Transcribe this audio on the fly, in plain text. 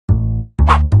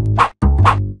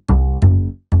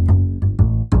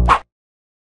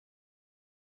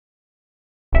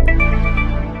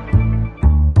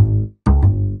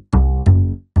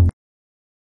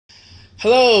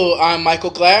Hello, I'm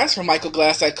Michael Glass from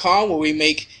michaelglass.com, where we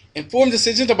make informed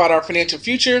decisions about our financial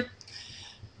future.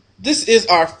 This is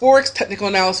our Forex technical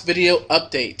analysis video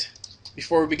update.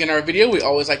 Before we begin our video, we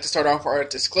always like to start off our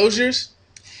disclosures.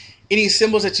 Any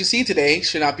symbols that you see today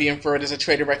should not be inferred as a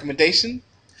trader recommendation.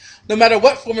 No matter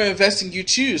what form of investing you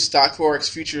choose, stock, forex,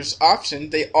 futures,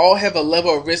 option, they all have a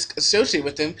level of risk associated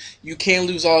with them. You can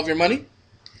lose all of your money.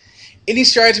 Any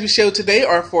strategies we show today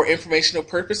are for informational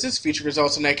purposes. Future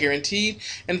results are not guaranteed.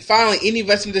 And finally, any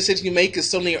investment decision you make is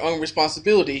solely your own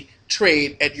responsibility.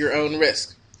 Trade at your own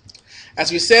risk.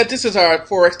 As we said, this is our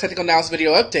Forex technical analysis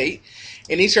video update.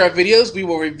 In each of our videos, we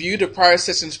will review the prior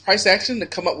session's price action to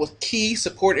come up with key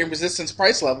support and resistance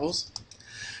price levels.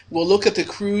 We'll look at the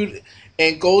crude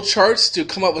and gold charts to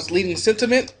come up with leading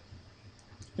sentiment.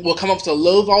 We'll come up with a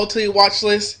low volatility watch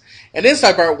list, an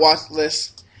inside bar watch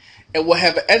list, and we'll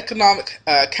have an economic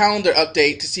calendar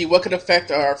update to see what could affect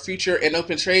our future and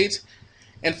open trades.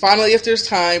 And finally, if there's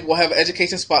time, we'll have an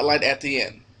education spotlight at the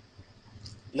end.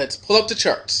 Let's pull up the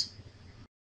charts.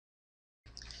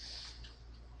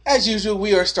 As usual,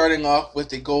 we are starting off with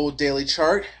the gold daily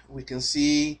chart. We can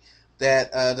see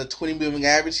that the 20 moving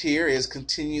average here is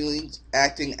continually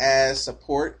acting as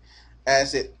support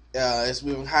as it is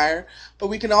moving higher, but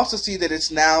we can also see that it's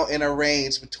now in a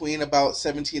range between about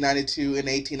 1792 and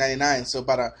 1899, so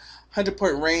about a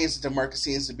 100-point range that the market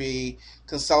seems to be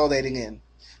consolidating in.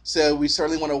 So we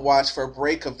certainly want to watch for a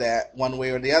break of that one way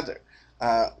or the other.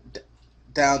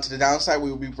 Down to the downside, we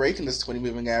will be breaking this 20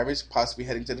 moving average, possibly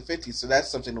heading to the 50s, so that's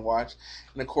something to watch.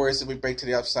 And of course, if we break to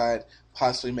the upside,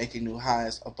 possibly making new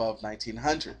highs above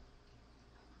 1900.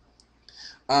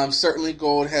 Certainly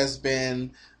gold has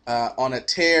been on a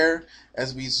tear.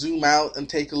 As we zoom out and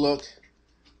take a look,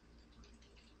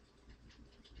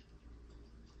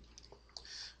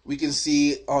 we can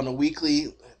see on a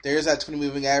weekly, there's that 20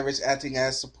 moving average acting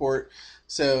as support.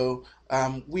 So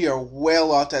we are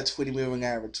well off that 20 moving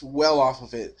average, well off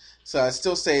of it. So I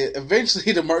still say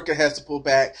eventually the market has to pull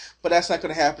back, but that's not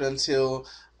going to happen until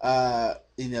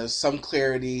some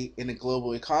clarity in the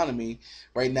global economy.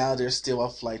 Right now, there's still a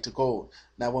flight to gold.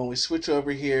 Now, when we switch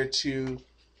over here to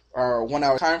our 1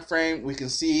 hour time frame, we can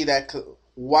see that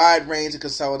wide range of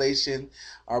consolidation.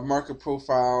 Our market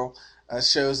profile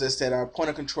shows us that our point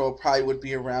of control probably would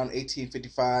be around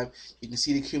 1855. You can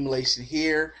see the accumulation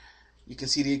here. You can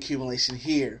see the accumulation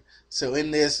here. So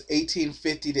in this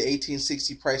 1850 to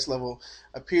 1860 price level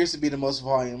appears to be the most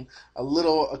volume. A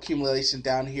little accumulation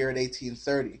down here at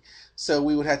 1830. So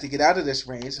we would have to get out of this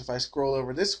range. If I scroll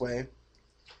over this way,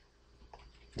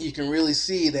 you can really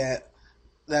see that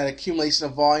accumulation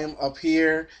of volume up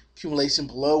here, accumulation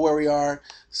below where we are.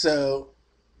 So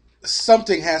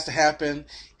something has to happen,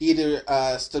 either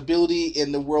stability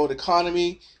in the world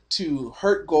economy to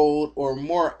hurt gold, or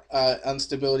more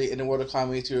instability in the world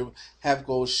economy to have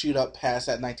gold shoot up past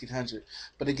that 1900.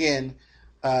 But again,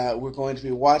 we're going to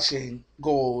be watching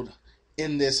gold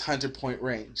in this 100-point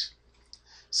range.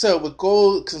 So with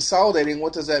gold consolidating,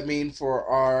 what does that mean for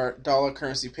our dollar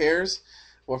currency pairs?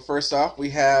 Well, first off, we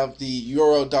have the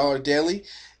euro dollar daily,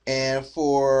 and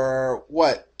for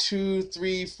 2,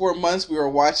 3, 4 months we were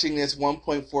watching this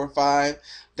 1.45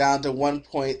 down to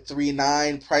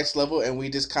 1.39 price level, and we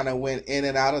just kind of went in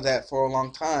and out of that for a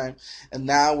long time. And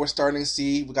now we're starting to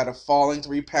see we got a falling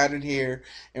 3 pattern here,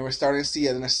 and we're starting to see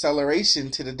an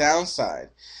acceleration to the downside.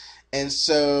 And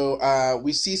so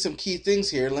we see some key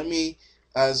things here. Let me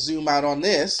zoom out on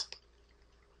this.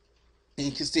 And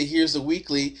you can see here's the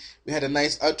weekly. We had a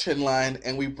nice uptrend line,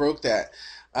 and we broke that.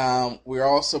 We're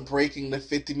also breaking the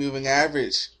 50 moving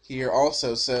average here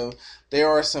also. So there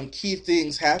are some key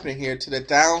things happening here to the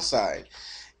downside.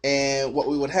 And what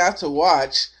we would have to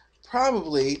watch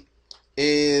probably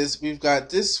is we've got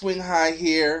this swing high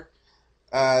here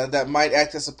that might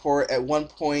act as support at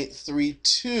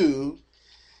 1.32.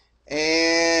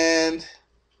 And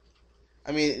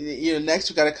I mean,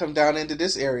 next we got to come down into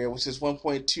this area, which is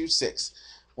 1.26,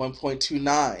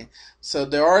 1.29. So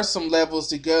there are some levels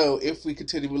to go if we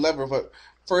continue to lever. But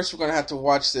first, we're going to have to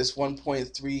watch this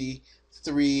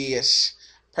 1.33-ish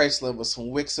price level, some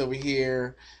wicks over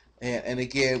here, and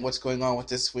again, what's going on with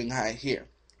this swing high here.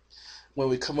 When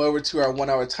we come over to our 1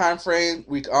 hour time frame,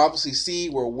 we can obviously see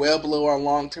we're well below our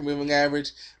long-term moving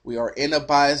average. We are in a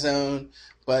buy zone.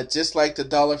 But just like the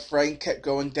dollar franc kept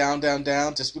going down, down,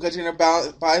 down, just because you're in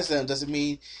a buy zone doesn't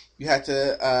mean you have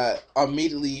to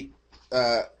immediately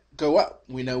go up.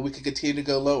 We know we can continue to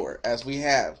go lower, as we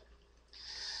have.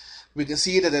 We can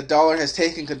see that the dollar has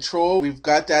taken control. We've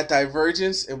got that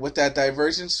divergence, and with that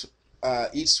divergence,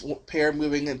 each pair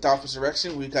moving in the opposite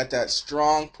direction, we've got that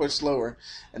strong push lower.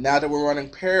 And now that we're running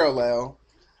parallel,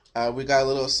 we got a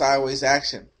little sideways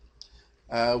action.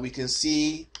 We can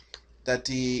see that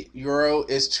the euro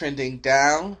is trending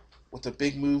down with a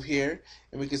big move here,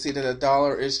 and we can see that the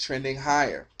dollar is trending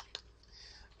higher.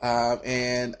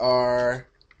 And our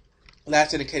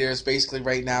last indicator is basically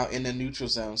right now in the neutral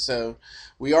zone. So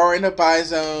we are in a buy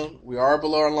zone. We are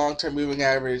below our long-term moving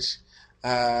average.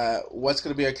 What's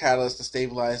going to be a catalyst to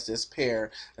stabilize this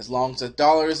pair? As long as the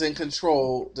dollar is in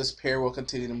control, this pair will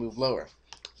continue to move lower.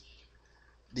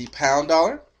 The pound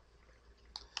dollar.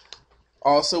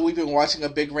 Also, we've been watching a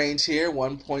big range here,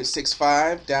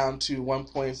 1.65 down to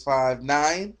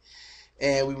 1.59.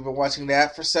 And we've been watching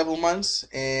that for several months.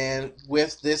 And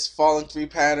with this falling three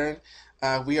pattern,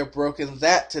 we have broken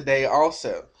that today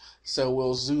also. So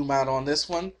we'll zoom out on this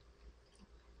one.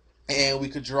 And we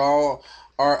could draw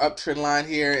our uptrend line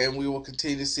here, and we will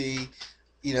continue to see,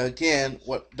 again,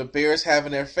 what the bears have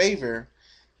in their favor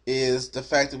is the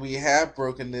fact that we have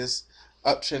broken this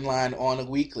uptrend line on a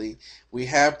weekly. We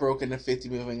have broken the 50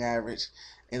 moving average.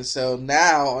 And so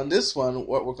now on this one,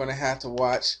 what we're going to have to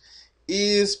watch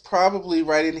is probably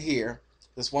right in here,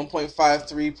 this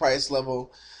 1.53 price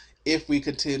level, if we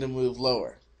continue to move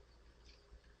lower.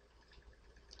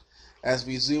 As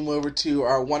we zoom over to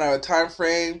our 1 hour time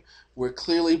frame, we're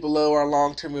clearly below our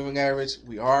long-term moving average.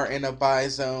 We are in a buy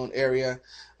zone area.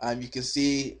 You can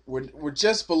see we're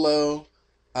just below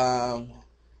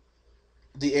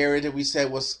the area that we said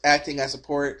was acting as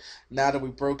support. Now that we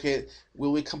broke it,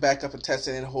 will we come back up and test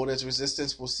it and hold as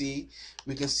resistance? We'll see.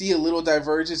 We can see a little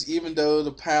divergence. Even though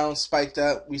the pound spiked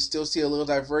up, we still see a little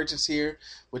divergence here,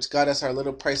 which got us our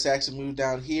little price action move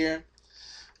down here.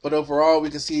 But overall, we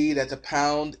can see that the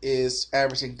pound is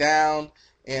averaging down,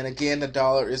 and again, the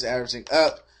dollar is averaging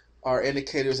up. Our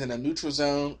indicators in a neutral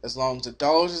zone. As long as the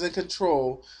dollar is in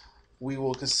control, we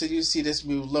will continue to see this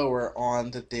move lower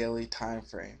on the daily time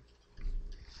frame.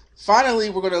 Finally,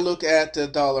 we're going to look at the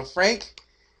dollar franc.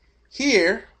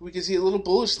 Here, we can see a little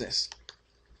bullishness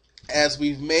as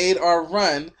we've made our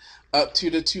run up to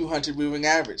the 200 moving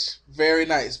average. Very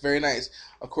nice, very nice.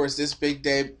 Of course, this big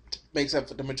day makes up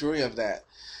the majority of that.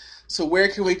 So where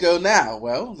can we go now?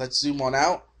 Well, let's zoom on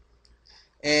out,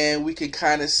 and we can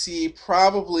kind of see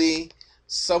probably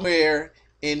somewhere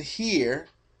in here,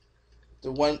 the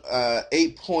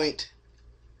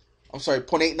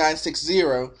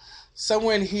 0.8960.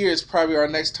 Somewhere in here is probably our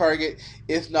next target,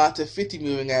 if not the 50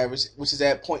 moving average, which is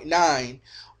at 0.9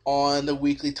 on the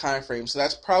weekly time frame. So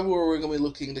that's probably where we're going to be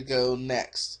looking to go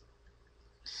next.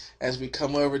 As we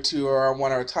come over to our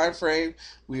 1 hour time frame,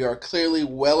 we are clearly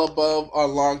well above our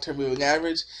long-term moving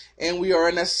average, and we are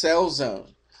in a sell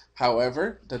zone.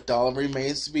 However, the dollar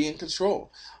remains to be in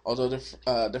control. Although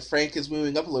the franc is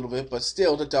moving up a little bit, but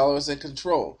still the dollar is in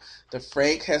control. The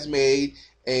franc has made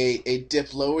a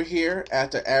dip lower here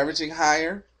after averaging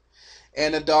higher,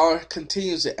 and the dollar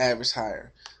continues to average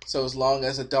higher. So as long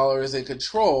as the dollar is in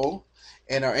control,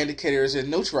 and our indicator is in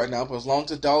neutral right now, but as long as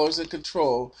the dollar is in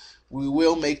control, we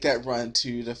will make that run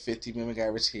to the 50 moving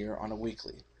average here on a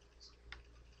weekly.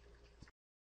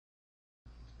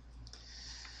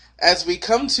 As we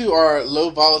come to our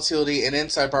low volatility and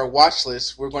inside bar watch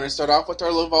list, we're going to start off with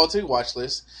our low volatility watch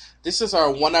list. This is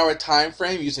our 1 hour time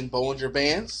frame using Bollinger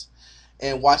Bands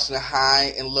and watching the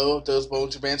high and low of those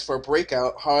Bollinger Bands for a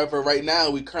breakout. However, right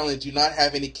now we currently do not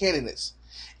have any candidates.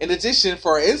 In addition,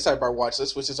 for our inside bar watch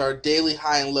list, which is our daily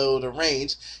high and low of the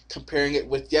range, comparing it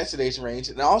with yesterday's range,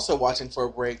 and also watching for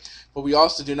a break, but we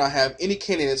also do not have any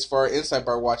candidates for our inside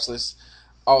bar watch list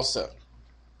also.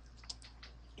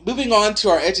 Moving on to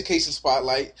our education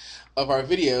spotlight of our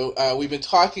video, we've been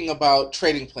talking about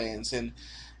trading plans and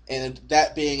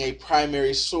that being a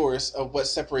primary source of what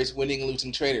separates winning and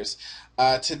losing traders.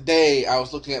 Today, I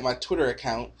was looking at my Twitter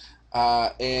account,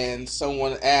 and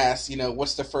someone asked,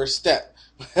 what's the first step?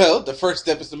 Well, the first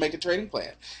step is to make a trading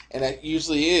plan, and that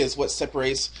usually is what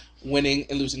separates winning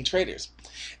and losing traders.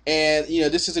 And,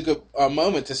 this is a good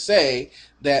moment to say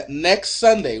that next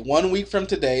Sunday, 1 week from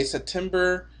today,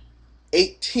 September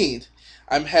 18th,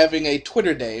 I'm having a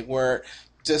Twitter day where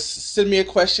just send me a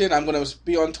question. I'm going to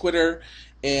be on Twitter,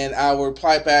 and I will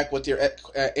reply back with your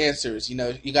answers.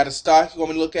 You got a stock you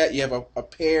want me to look at? You have a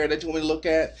pair that you want me to look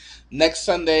at? Next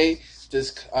Sunday,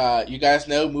 just you guys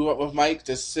know, Move Up with Mike.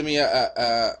 Just send me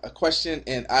a question,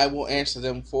 and I will answer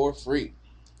them for free.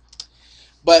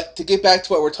 But to get back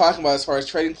to what we're talking about as far as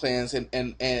trading plans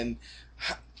and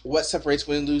what separates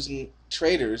winning and losing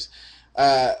traders,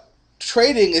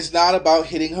 trading is not about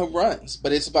hitting home runs,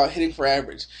 but it's about hitting for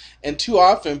average. And too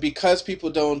often, because people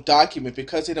don't document,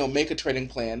 because they don't make a trading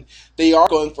plan, they are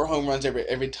going for home runs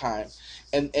every time.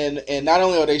 And not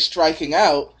only are they striking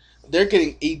out, they're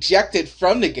getting ejected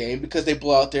from the game because they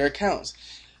blow out their accounts.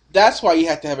 That's why you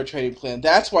have to have a trading plan.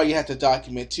 That's why you have to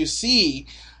document to see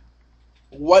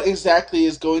what exactly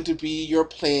is going to be your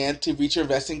plan to reach your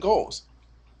investing goals.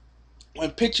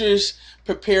 When pitchers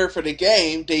prepare for the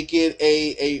game, they get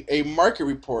a market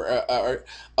report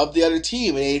of the other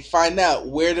team, and they find out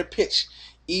where to pitch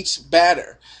each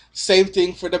batter. Same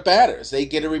thing for the batters. They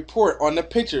get a report on the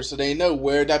pitcher, so they know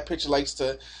where that pitcher likes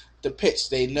to pitch.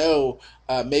 They know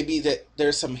maybe that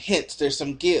there's some hints, there's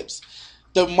some gives.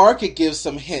 The market gives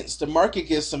some hints. The market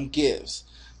gives some gives.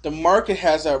 The market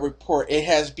has a report. It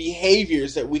has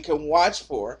behaviors that we can watch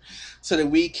for so that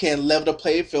we can level the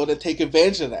playing field and take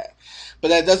advantage of that. But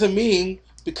that doesn't mean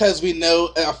because we know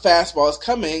a fastball is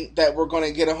coming that we're going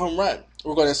to get a home run.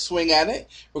 We're going to swing at it.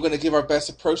 We're going to give our best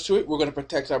approach to it. We're going to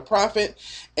protect our profit.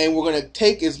 And we're going to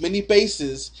take as many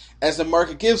bases as the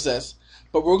market gives us.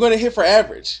 But we're going to hit for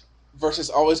average versus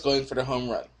always going for the home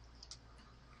run.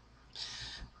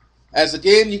 As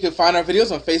again, you can find our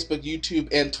videos on Facebook, YouTube,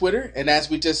 and Twitter. And as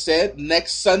we just said,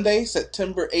 next Sunday,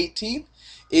 September 18th,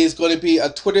 is going to be a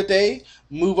Twitter day.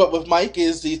 Move Up with Mike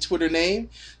is the Twitter name.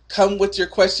 Come with your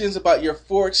questions about your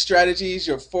forex strategies,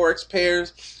 your forex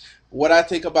pairs, what I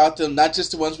think about them, not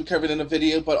just the ones we covered in the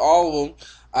video, but all of them.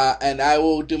 And I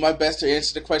will do my best to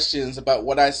answer the questions about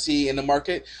what I see in the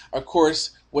market. Of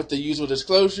course, with the usual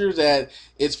disclosure that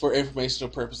it's for informational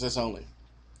purposes only.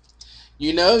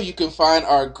 You know, you can find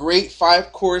our great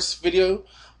 5-course video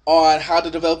on how to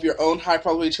develop your own high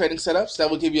probability trading setups. That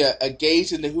will give you a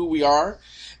gauge into who we are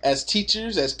as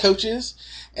teachers, as coaches,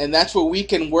 and that's where we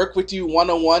can work with you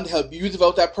one-on-one to help you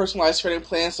develop that personalized trading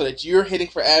plan so that you're hitting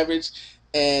for average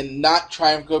and not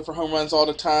trying to go for home runs all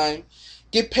the time.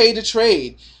 Get paid to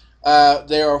trade.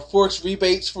 There are forex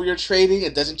rebates for your trading.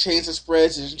 It doesn't change the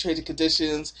spreads, it doesn't change the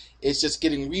conditions. It's just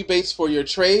getting rebates for your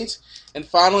trades. And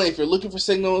finally, if you're looking for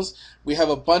signals, we have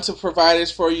a bunch of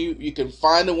providers for you. You can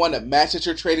find the one that matches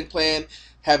your trading plan,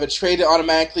 have it traded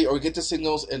automatically, or get the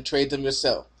signals and trade them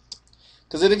yourself.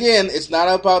 Because then again, it's not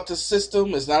about the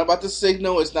system, it's not about the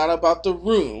signal, it's not about the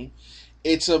room.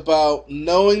 It's about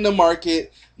knowing the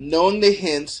market, knowing the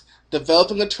hints,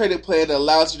 developing a trading plan that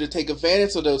allows you to take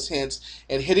advantage of those hints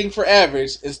and hitting for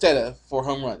average instead of for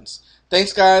home runs.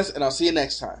 Thanks, guys, and I'll see you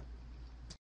next time.